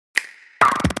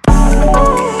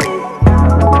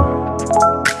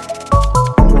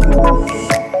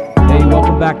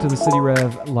back to the City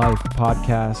Rev Life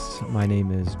podcast. My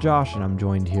name is Josh, and I'm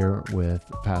joined here with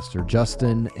Pastor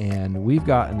Justin, and we've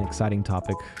got an exciting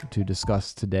topic to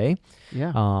discuss today.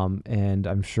 Yeah. And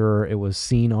I'm sure it was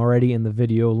seen already in the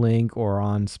video link or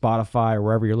on Spotify or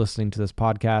wherever you're listening to this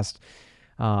podcast.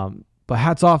 But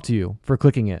hats off to you for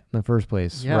clicking it in the first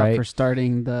place, right? For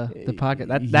starting the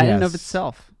podcast. That in and of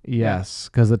itself. Yes,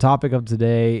 because the topic of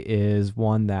today is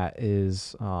one that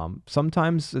is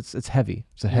sometimes it's heavy.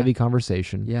 It's a heavy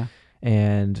conversation. Yeah.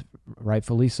 And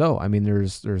rightfully so. I mean,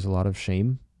 there's a lot of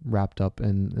shame wrapped up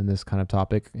in this kind of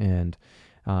topic, and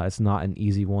it's not an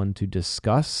easy one to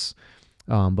discuss.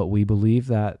 But we believe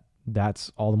that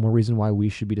that's all the more reason why we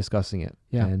should be discussing it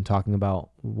and talking about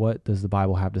what does the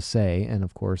Bible have to say. And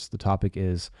of course, the topic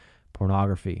is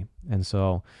pornography. And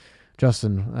so,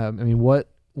 Justin, I mean,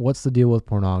 what's the deal with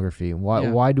pornography?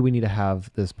 Why do we need to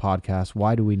have this podcast?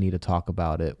 Why do we need to talk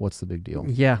about it? What's the big deal?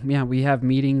 Yeah. We have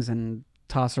meetings and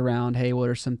toss around, hey, what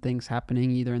are some things happening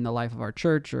either in the life of our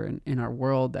church or in our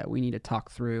world that we need to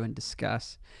talk through and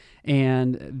discuss?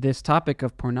 And this topic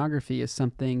of pornography is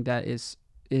something that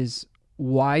is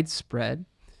widespread.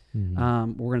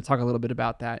 Mm-hmm. We're going to talk a little bit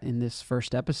about that in this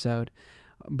first episode,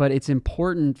 but it's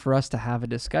important for us to have a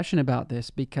discussion about this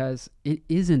because it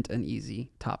isn't an easy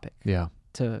topic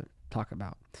to talk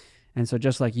about. And so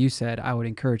just like you said, I would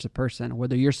encourage the person,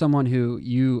 whether you're someone who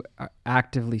you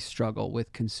actively struggle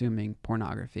with consuming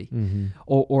pornography, mm-hmm.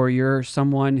 or you're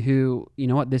someone who, you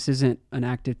know what, this isn't an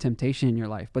active temptation in your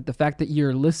life, but the fact that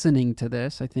you're listening to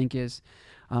this, I think is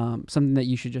something that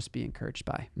you should just be encouraged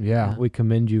by. Yeah, we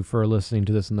commend you for listening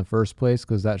to this in the first place,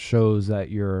 because that shows that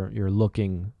you're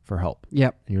looking for help.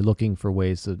 Yep. And you're looking for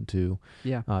ways to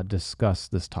discuss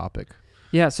this topic.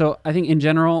 Yeah, so I think in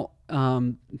general,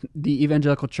 the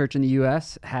evangelical church in the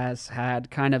U.S. has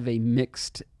had kind of a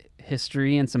mixed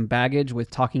history and some baggage with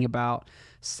talking about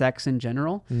sex in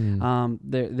general.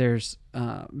 There's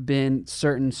been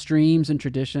certain streams and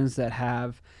traditions that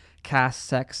have cast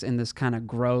sex in this kind of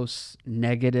gross,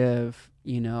 negative,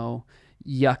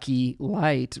 yucky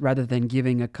light, rather than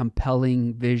giving a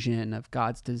compelling vision of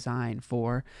God's design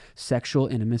for sexual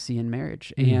intimacy in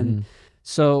marriage. Mm-hmm. And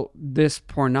so this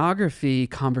pornography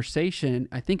conversation,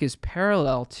 I think, is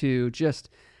parallel to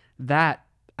just that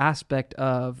aspect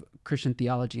of Christian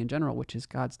theology in general, which is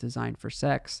God's design for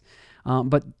sex.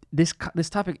 But this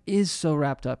topic is so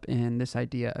wrapped up in this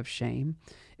idea of shame.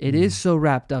 It is so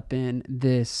wrapped up in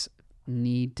this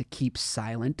need to keep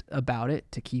silent about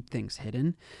it, to keep things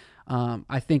hidden.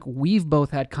 I think we've both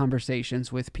had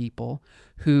conversations with people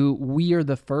who we are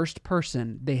the first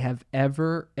person they have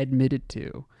ever admitted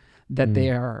to that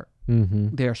they are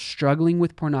struggling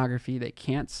with pornography, they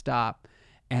can't stop,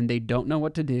 and they don't know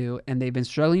what to do, and they've been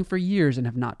struggling for years and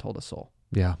have not told a soul.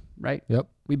 Yeah. Right? Yep.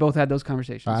 We both had those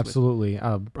conversations. Absolutely.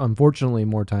 Unfortunately,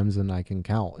 more times than I can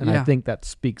count. And I think that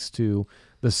speaks to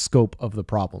the scope of the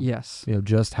problem. Yes.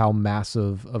 Just how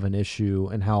massive of an issue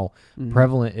and how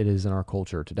prevalent it is in our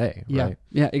culture today. Right?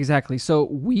 Yeah, exactly. So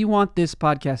we want this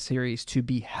podcast series to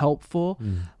be helpful,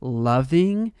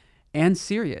 loving, and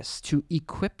serious, to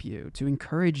equip you, to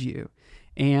encourage you.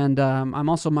 And I'm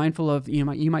also mindful of, you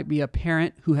might be a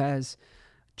parent who has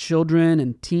children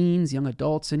and teens, young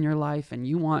adults in your life, and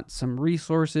you want some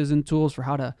resources and tools for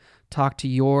how to talk to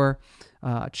your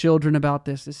children about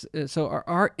this. So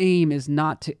our aim is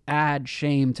not to add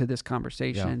shame to this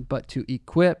conversation, but to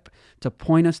equip, to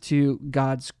point us to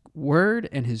God's word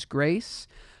and his grace,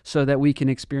 so that we can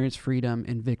experience freedom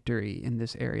and victory in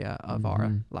this area of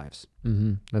our lives.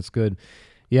 Mm-hmm. That's good.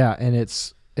 Yeah, and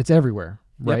it's everywhere,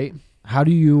 right? Yep. How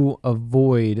do you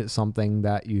avoid something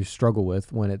that you struggle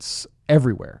with when it's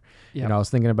everywhere? Yep. I was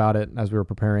thinking about it as we were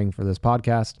preparing for this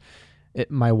podcast.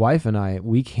 My wife and I,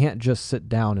 we can't just sit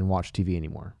down and watch TV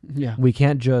anymore. Yeah. We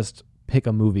can't just pick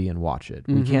a movie and watch it.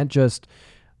 We can't just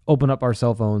open up our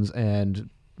cell phones and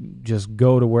just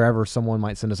go to wherever someone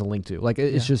might send us a link to. Like,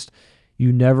 it's just,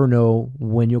 you never know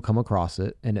when you'll come across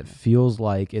it, and it feels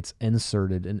like it's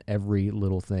inserted in every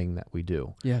little thing that we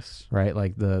do. Yes. Right?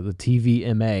 Like the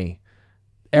TVMA.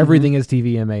 Everything is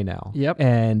TVMA now. Yep.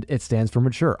 And it stands for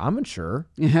mature. I'm mature.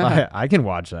 Yeah. I can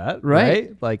watch that.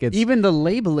 Right. Like, it's even the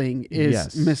labeling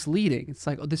is misleading. It's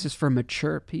like, oh, this is for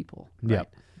mature people. Right?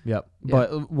 Yep.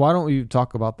 But why don't you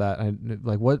talk about that?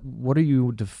 Like, what are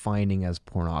you defining as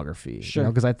pornography? Sure.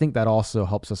 Because I think that also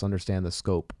helps us understand the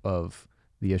scope of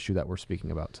the issue that we're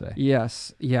speaking about today.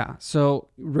 Yes. Yeah. So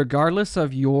regardless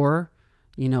of your,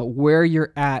 where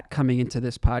you're at coming into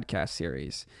this podcast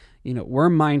series, we're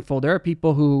mindful. There are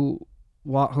people who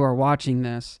are watching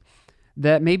this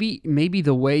that maybe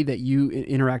the way that you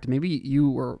interact, maybe you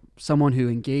were someone who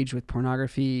engaged with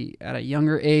pornography at a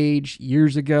younger age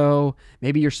years ago.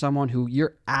 Maybe you're someone who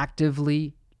you're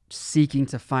actively seeking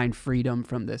to find freedom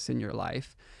from this in your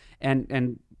life.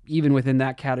 And even within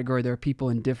that category, there are people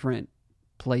in different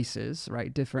places,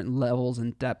 right? Different levels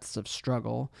and depths of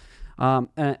struggle. And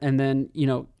then,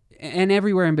 and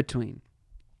everywhere in between.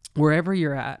 Wherever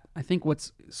you're at, I think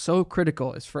what's so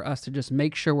critical is for us to just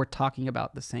make sure we're talking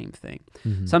about the same thing.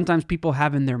 Mm-hmm. Sometimes people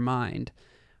have in their mind,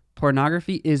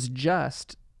 pornography is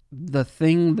just the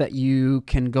thing that you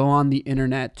can go on the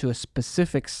internet to a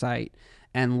specific site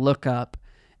and look up,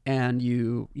 and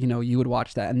you would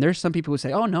watch that. And there's some people who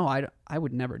say, oh no, I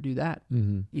would never do that.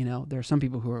 Mm-hmm. There are some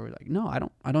people who are like, no,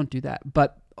 I don't do that.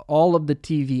 But all of the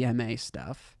TVMA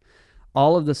stuff,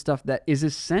 all of the stuff that is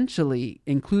essentially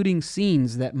including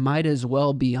scenes that might as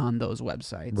well be on those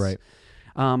websites. Right.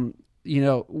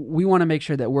 We want to make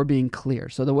sure that we're being clear.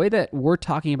 So the way that we're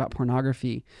talking about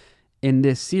pornography in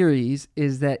this series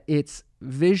is that it's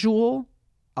visual,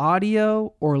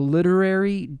 audio, or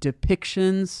literary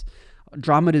depictions,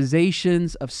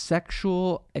 dramatizations of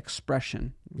sexual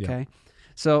expression. Okay.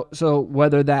 Yeah. So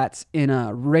whether that's in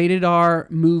a rated R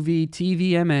movie,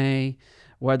 TVMA,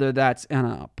 whether that's on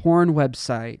a porn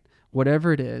website,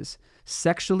 whatever it is,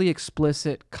 sexually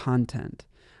explicit content.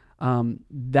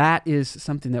 That is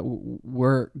something that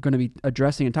we're going to be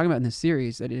addressing and talking about in this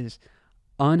series, that it is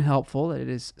unhelpful, that it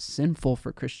is sinful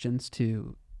for Christians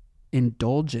to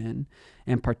indulge in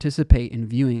and participate in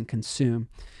viewing and consume.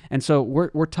 And so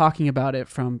we're talking about it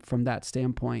from that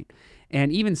standpoint.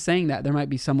 And even saying that, there might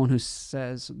be someone who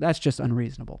says, that's just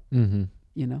unreasonable.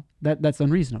 Mm-hmm. That's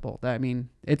unreasonable. I mean,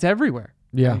 it's everywhere.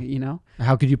 Yeah.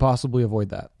 How could you possibly avoid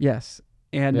that? Yes.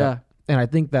 And and I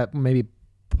think that maybe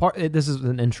this is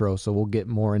an intro, so we'll get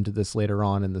more into this later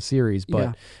on in the series,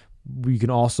 but we can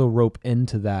also rope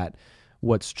into that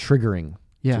what's triggering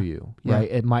to you,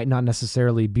 right? It might not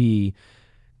necessarily be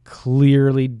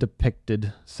clearly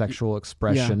depicted sexual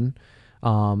expression.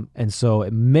 And so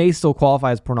it may still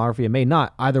qualify as pornography. It may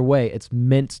not. Either way, it's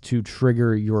meant to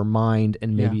trigger your mind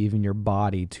and maybe even your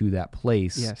body to that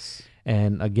place. Yes.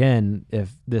 And again, if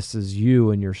this is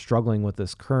you and you're struggling with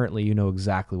this currently, you know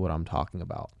exactly what I'm talking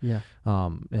about. Yeah.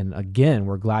 And again,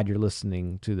 we're glad you're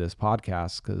listening to this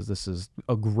podcast, because this is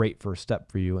a great first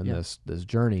step for you in this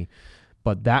journey.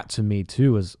 But that to me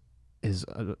too is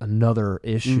another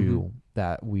issue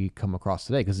that we come across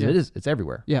today, because it's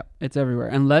everywhere. Yeah, it's everywhere.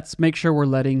 And let's make sure we're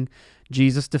letting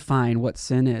Jesus define what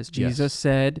sin is. Jesus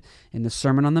said in the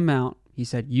Sermon on the Mount, he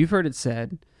said, "You've heard it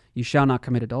said, you shall not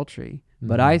commit adultery.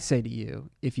 But I say to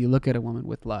you, if you look at a woman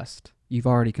with lust, you've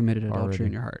already committed adultery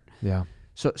in your heart." Yeah.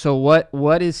 So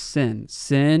what is sin?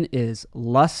 Sin is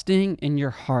lusting in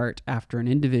your heart after an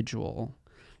individual,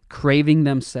 craving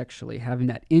them sexually, having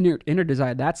that inner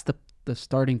desire. That's the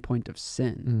starting point of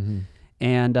sin.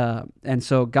 And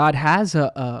so God has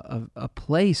a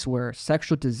place where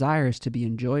sexual desire is to be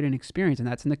enjoyed and experienced, and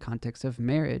that's in the context of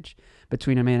marriage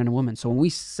between a man and a woman. So when we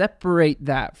separate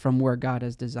that from where God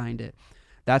has designed it,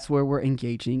 that's where we're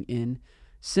engaging in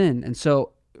sin. And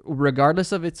so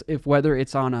regardless of whether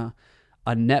it's on a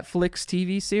Netflix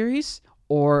TV series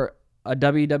or a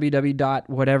www.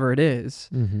 whatever it is,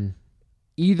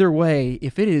 either way,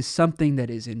 if it is something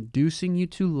that is inducing you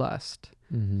to lust,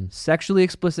 sexually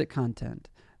explicit content,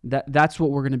 that's what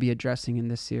we're going to be addressing in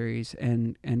this series,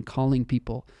 and calling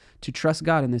people to trust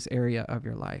God in this area of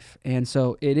your life. And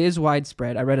so it is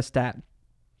widespread. I read a stat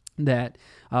that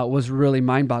was really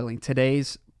mind-boggling.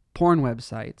 Today's porn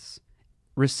websites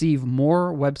receive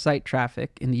more website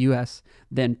traffic in the U.S.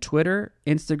 than Twitter,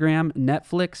 Instagram,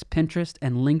 Netflix, Pinterest,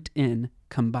 and LinkedIn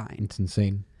combined. It's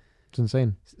insane. It's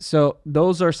insane. So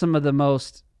those are some of the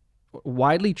most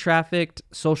widely trafficked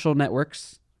social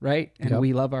networks, right? And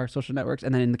we love our social networks.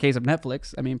 And then in the case of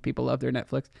Netflix, I mean, people love their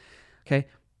Netflix. Okay.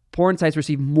 Porn sites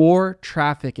receive more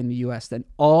traffic in the U.S. than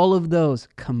all of those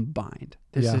combined.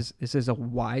 This is a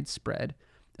widespread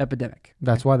epidemic.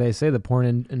 That's why they say the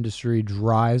porn industry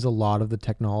drives a lot of the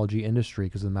technology industry,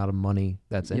 because of the amount of money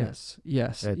that's in it.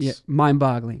 Yes.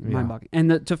 Mind-boggling. Mind-boggling.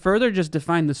 And to further just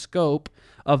define the scope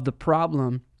of the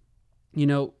problem,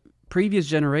 previous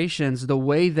generations, the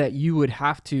way that you would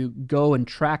have to go and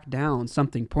track down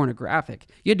something pornographic,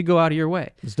 you had to go out of your way.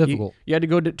 It's difficult. You had to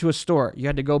go to a store. You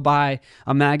had to go buy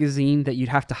a magazine that you'd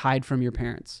have to hide from your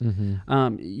parents.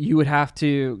 You would have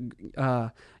to,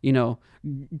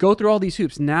 go through all these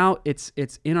hoops. Now it's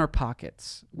in our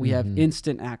pockets. We have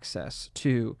instant access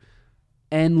to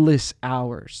endless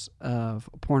hours of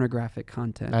pornographic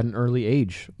content at an early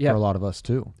age for a lot of us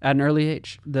too. At an early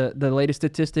age. The latest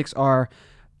statistics are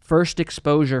first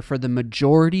exposure for the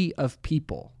majority of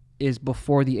people is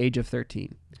before the age of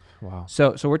 13. Wow.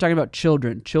 So we're talking about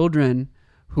children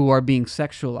who are being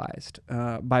sexualized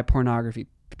by pornography,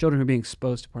 children who are being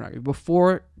exposed to pornography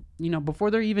before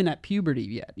they're even at puberty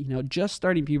yet. Just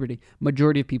starting puberty,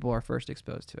 majority of people are first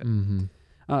exposed to it. Mm-hmm.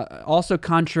 Also,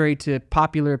 contrary to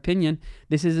popular opinion,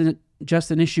 this isn't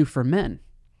just an issue for men.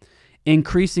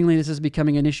 Increasingly, this is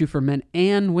becoming an issue for men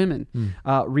and women.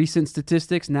 Recent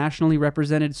statistics, nationally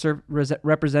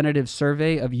representative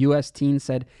survey of U.S. teens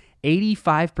said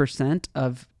 85%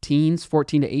 of teens,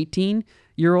 14 to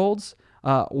 18-year-olds,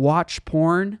 watch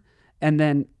porn, and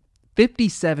then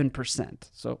 57%,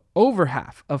 so over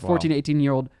half of 14 to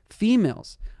 18-year-old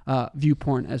females view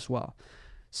porn as well.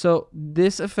 So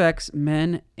this affects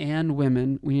men and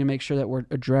women. We need to make sure that we're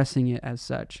addressing it as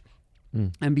such.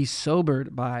 And be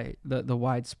sobered by the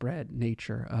widespread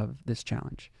nature of this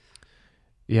challenge.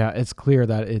 Yeah, it's clear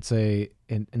that it's an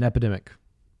epidemic.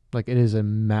 Like, it is a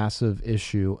massive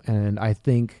issue. And I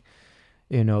think,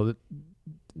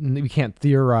 we can't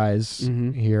theorize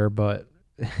here, but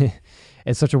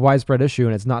it's such a widespread issue,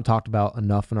 and it's not talked about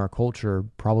enough in our culture,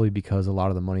 probably because a lot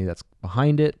of the money that's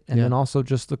behind it, and then also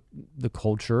just the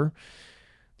culture.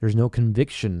 There's no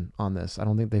conviction on this. I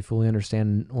don't think they fully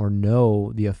understand or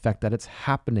know the effect that it's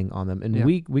happening on them. And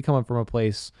we come up from a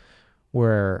place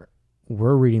where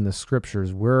we're reading the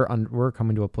scriptures. We're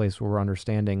coming to a place where we're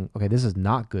understanding, okay, this is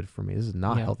not good for me. This is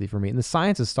not healthy for me. And the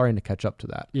science is starting to catch up to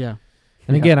that. Yeah.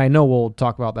 And again, I know we'll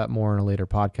talk about that more in a later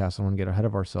podcast. I don't want to get ahead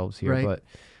of ourselves here. Right. But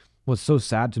what's so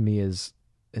sad to me is,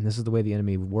 and this is the way the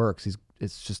enemy works,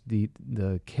 it's just the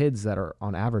kids that are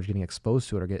on average getting exposed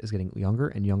to it is getting younger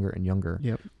and younger and younger.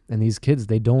 Yep. And these kids,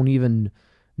 they don't even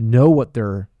know what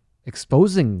they're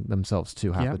exposing themselves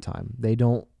to half the time. They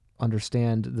don't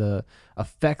understand the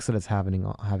effects that it's having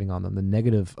on them, the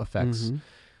negative effects.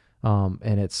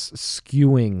 And it's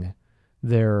skewing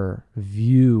their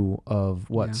view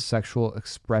of what sexual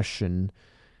expression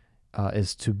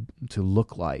is to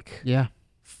look like. Yeah.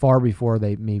 Far before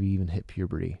they maybe even hit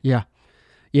puberty. Yeah.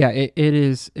 Yeah, it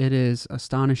is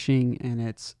astonishing, and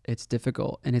it's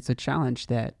difficult, and it's a challenge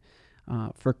that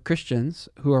for Christians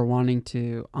who are wanting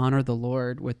to honor the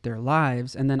Lord with their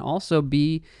lives, and then also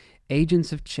be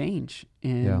agents of change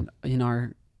in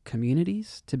our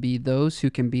communities, to be those who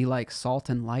can be like salt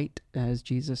and light, as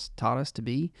Jesus taught us to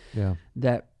be,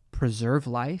 that preserve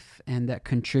life and that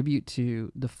contribute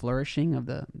to the flourishing of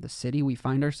the city we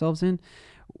find ourselves in.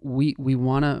 We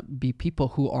want to be people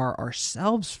who are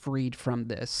ourselves freed from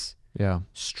this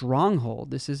stronghold.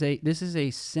 This is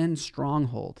a sin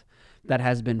stronghold that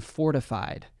has been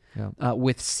fortified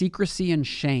with secrecy and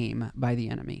shame by the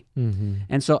enemy.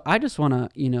 And so I just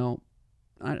want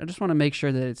to make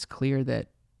sure that it's clear that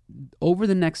over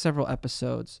the next several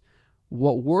episodes,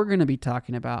 what we're going to be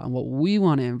talking about and what we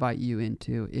want to invite you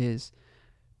into is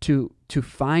to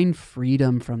find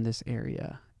freedom from this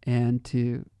area, and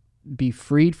to be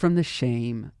freed from the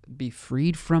shame, be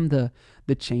freed from the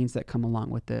chains that come along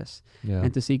with this,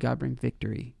 and to see God bring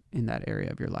victory in that area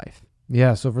of your life.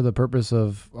 Yeah, so for the purpose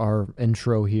of our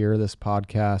intro here, this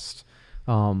podcast,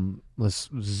 let's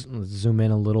zoom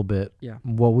in a little bit. Yeah.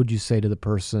 What would you say to the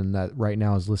person that right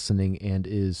now is listening and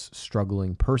is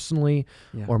struggling personally,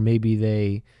 or maybe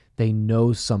they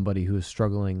know somebody who is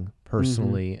struggling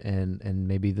personally, and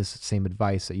maybe this same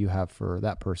advice that you have for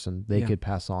that person, they could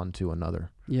pass on to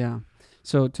another? Yeah.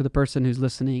 So to the person who's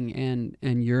listening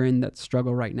and you're in that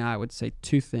struggle right now, I would say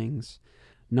two things.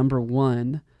 Number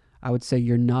one, I would say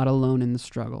you're not alone in the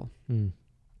struggle.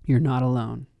 You're not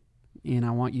alone. And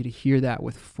I want you to hear that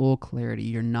with full clarity.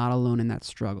 You're not alone in that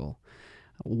struggle.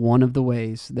 One of the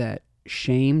ways that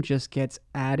shame just gets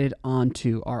added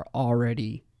onto our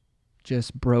already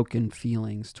just broken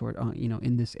feelings toward,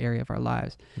 in this area of our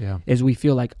lives, is we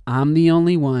feel like I'm the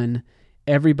only one.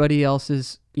 Everybody else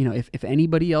is, if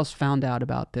anybody else found out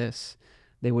about this,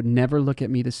 they would never look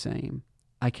at me the same.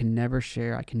 I can never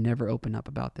share. I can never open up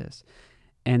about this.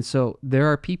 And so there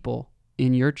are people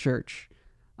in your church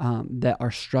that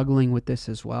are struggling with this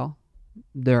as well.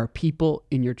 There are people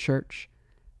in your church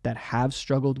that have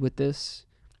struggled with this,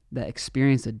 that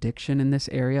experience addiction in this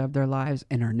area of their lives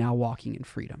and are now walking in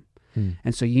freedom.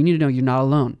 And so you need to know you're not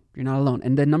alone. You're not alone.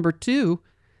 And then number two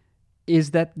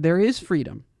is that there is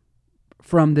freedom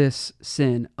from this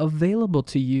sin available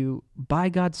to you by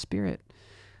God's Spirit.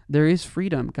 There is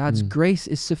freedom. God's grace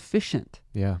is sufficient.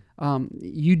 Yeah.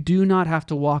 You do not have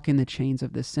to walk in the chains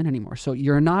of this sin anymore. So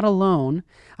you're not alone.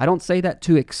 I don't say that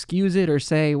to excuse it or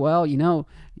say, well,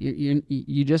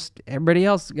 you just, everybody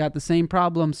else got the same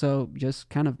problem, so just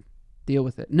kind of deal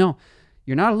with it. No,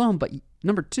 you're not alone. But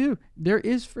number two, there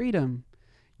is freedom.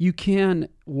 you can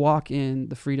walk in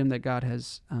the freedom that God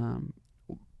has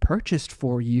purchased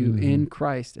for you in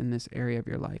Christ in this area of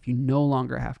your life. You no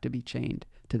longer have to be chained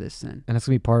to this sin. And that's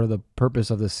going to be part of the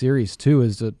purpose of this series too,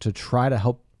 is to try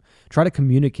to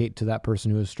communicate to that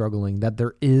person who is struggling that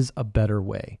there is a better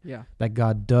way. Yeah. That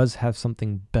God does have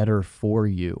something better for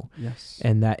you. Yes.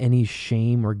 And that any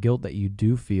shame or guilt that you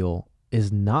do feel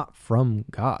is not from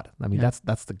God. I mean,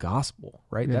 that's the gospel,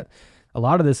 right? Yeah. That a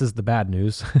lot of this is the bad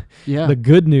news. Yeah. The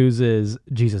good news is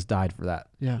Jesus died for that.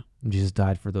 Yeah. Jesus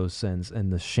died for those sins,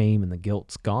 and the shame and the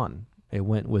guilt's gone. It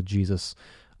went with Jesus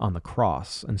on the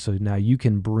cross. And so now you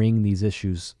can bring these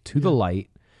issues to the light,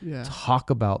 talk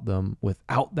about them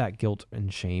without that guilt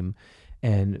and shame,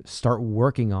 and start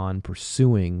working on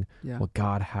pursuing what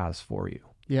God has for you.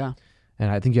 Yeah. And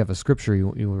I think you have a scripture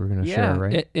you were going to share,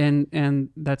 right? And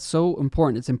that's so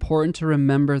important. It's important to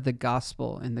remember the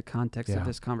gospel in the context of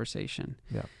this conversation.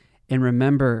 Yeah. And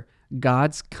remember,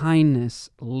 God's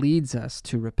kindness leads us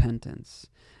to repentance.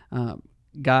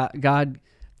 God,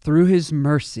 through his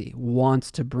mercy,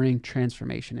 wants to bring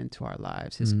transformation into our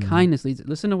lives. His kindness leads.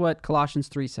 Listen to what Colossians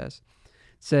 3 says. It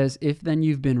says, if then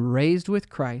you've been raised with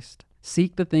Christ,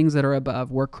 seek the things that are above,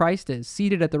 where Christ is,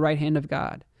 seated at the right hand of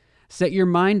God. Set your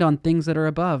mind on things that are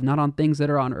above, not on things that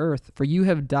are on earth, for you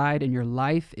have died and your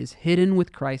life is hidden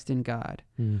with Christ in God.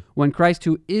 When Christ,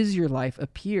 who is your life,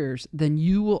 appears, then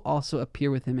you will also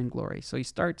appear with him in glory. So he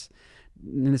starts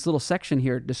in this little section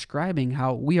here describing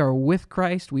how we are with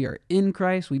Christ, we are in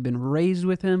Christ, we've been raised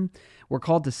with him, we're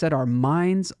called to set our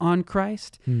minds on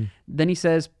Christ. Then he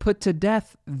says, put to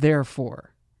death,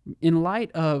 therefore, in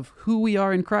light of who we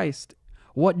are in Christ,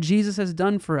 what Jesus has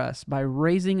done for us by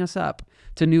raising us up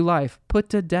to new life, put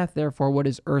to death, therefore, what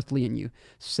is earthly in you: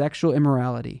 sexual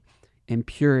immorality,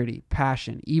 impurity,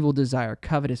 passion, evil desire,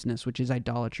 covetousness, which is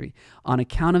idolatry. On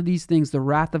account of these things, the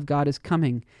wrath of God is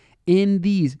coming. In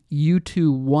these you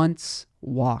too once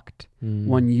walked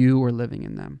when you were living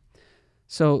in them.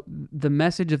 So the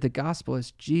message of the gospel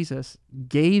is Jesus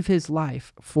gave his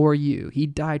life for you. He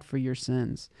died for your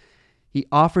sins. He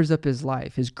offers up his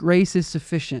life. His grace is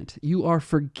sufficient. You are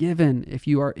forgiven if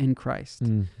you are in Christ.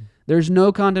 There's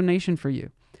no condemnation for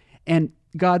you. And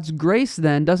God's grace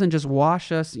then doesn't just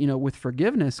wash us, with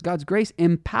forgiveness. God's grace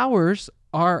empowers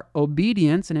our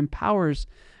obedience and empowers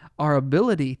our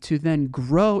ability to then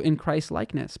grow in Christ's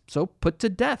likeness. So put to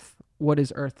death what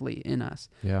is earthly in us.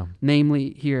 Yeah.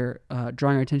 Namely here,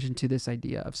 drawing our attention to this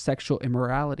idea of sexual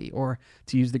immorality, or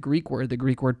to use the Greek word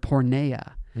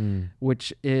porneia,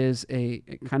 which is a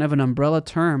kind of an umbrella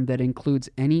term that includes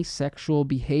any sexual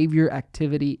behavior,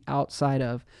 activity outside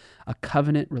of a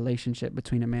covenant relationship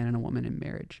between a man and a woman in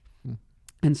marriage.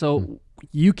 And so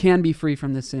you can be free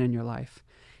from this sin in your life.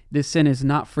 This sin is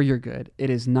not for your good. It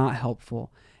is not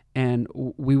helpful. And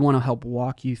we want to help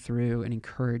walk you through and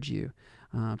encourage you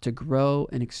to grow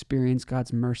and experience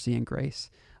God's mercy and grace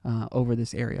over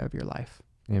this area of your life.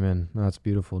 Amen. That's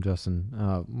beautiful, Justin.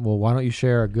 Well, why don't you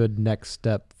share a good next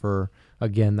step for,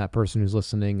 again, that person who's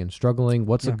listening and struggling?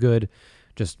 What's a good,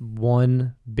 just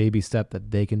one baby step that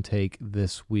they can take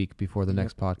this week before the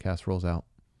next podcast rolls out?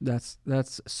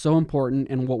 That's so important.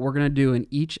 And what we're going to do in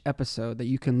each episode that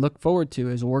you can look forward to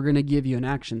is we're going to give you an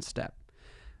action step,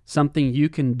 something you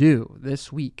can do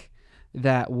this week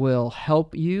that will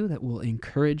help you, that will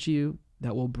encourage you,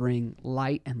 that will bring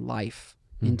light and life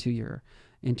into your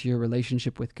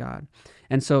relationship with God.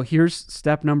 And so here's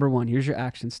step number 1. Here's your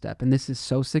action step. And this is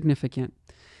so significant.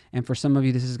 And for some of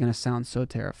you, this is going to sound so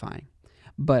terrifying.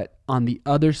 But on the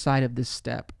other side of this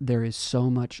step, there is so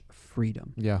much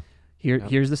freedom. Yeah.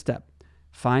 Here's the step.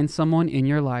 Find someone in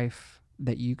your life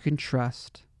that you can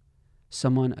trust,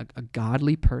 someone, a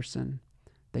godly person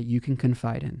that you can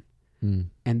confide in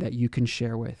and that you can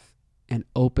share with and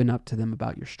open up to them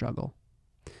about your struggle.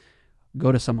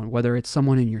 Go to someone, whether it's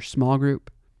someone in your small group,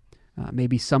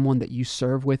 maybe someone that you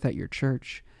serve with at your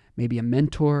church, maybe a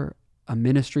mentor, a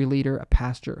ministry leader, a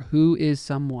pastor. Who is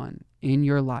someone in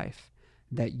your life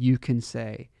that you can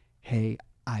say, hey,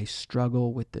 I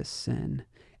struggle with this sin?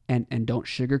 And don't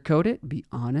sugarcoat it. Be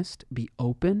honest, be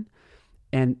open.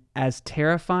 And as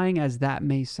terrifying as that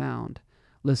may sound,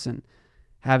 listen,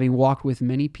 having walked with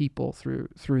many people through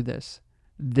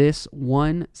this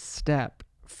one step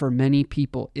for many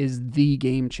people is the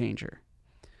game changer.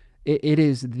 It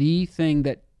is the thing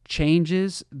that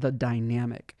changes the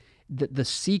dynamic. The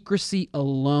secrecy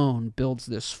alone builds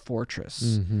this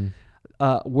fortress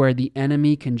where the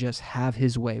enemy can just have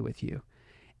his way with you.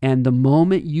 And the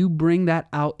moment you bring that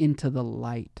out into the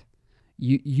light,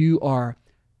 you are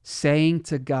saying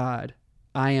to God,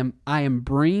 I am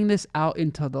bringing this out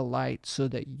into the light so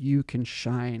that you can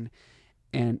shine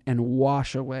and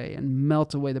wash away and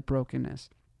melt away the brokenness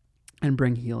and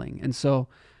bring healing. And so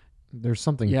there's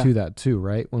something to that too,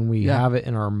 right? When we have it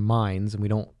in our minds and we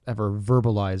don't ever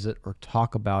verbalize it or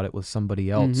talk about it with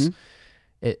somebody else,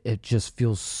 it just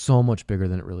feels so much bigger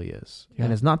than it really is. Yeah.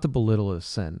 And it's not to belittle a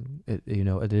sin. It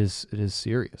is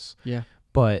serious. Yeah.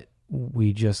 But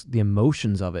the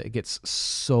emotions of it gets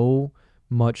so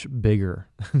much bigger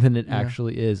than it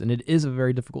actually is. And it is a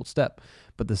very difficult step.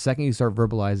 But the second you start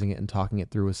verbalizing it and talking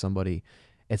it through with somebody,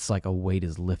 it's like a weight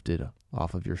is lifted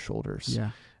off of your shoulders.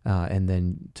 Yeah. And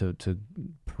then to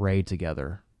pray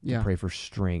together, to pray for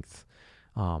strength,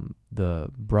 the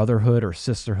brotherhood or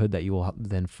sisterhood that you will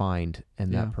then find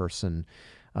in that person.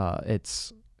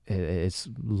 It's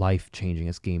life changing.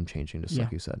 It's game changing, just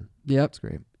like you said. Yep. It's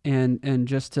great. And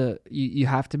just you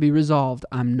have to be resolved.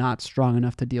 I'm not strong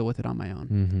enough to deal with it on my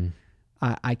own.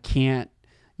 I can't,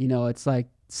 it's like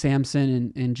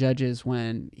Samson in Judges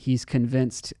when he's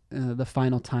convinced the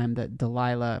final time that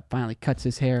Delilah finally cuts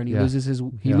his hair and he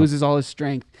loses all his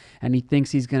strength, and he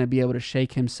thinks he's going to be able to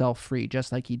shake himself free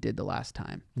just like he did the last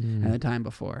time and the time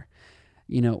before.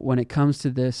 When it comes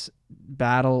to this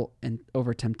battle and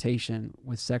over temptation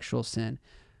with sexual sin,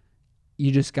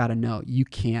 you just got to know you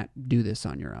can't do this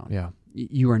on your own. Yeah.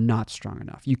 You are not strong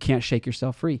enough. You can't shake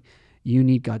yourself free. You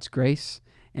need God's grace.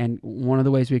 And one of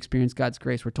the ways we experience God's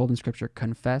grace, we're told in Scripture,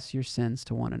 confess your sins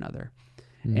to one another.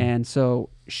 And so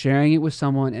sharing it with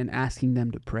someone and asking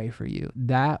them to pray for you,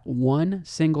 that one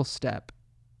single step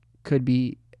could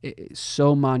be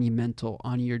so monumental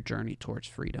on your journey towards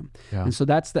freedom. Yeah. And so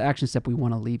that's the action step we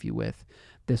want to leave you with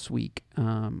this week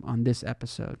on this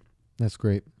episode. That's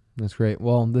great. That's great.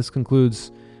 Well, this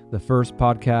concludes the first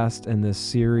podcast in this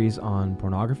series on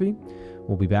pornography.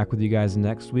 We'll be back with you guys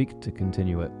next week to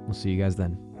continue it. We'll see you guys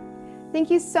then. Thank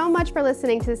you so much for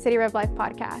listening to the City Rev Life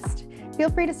podcast. Feel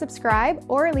free to subscribe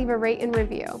or leave a rate and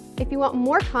review. If you want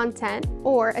more content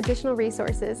or additional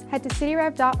resources, head to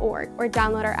cityrev.org or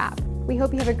download our app. We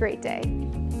hope you have a great day.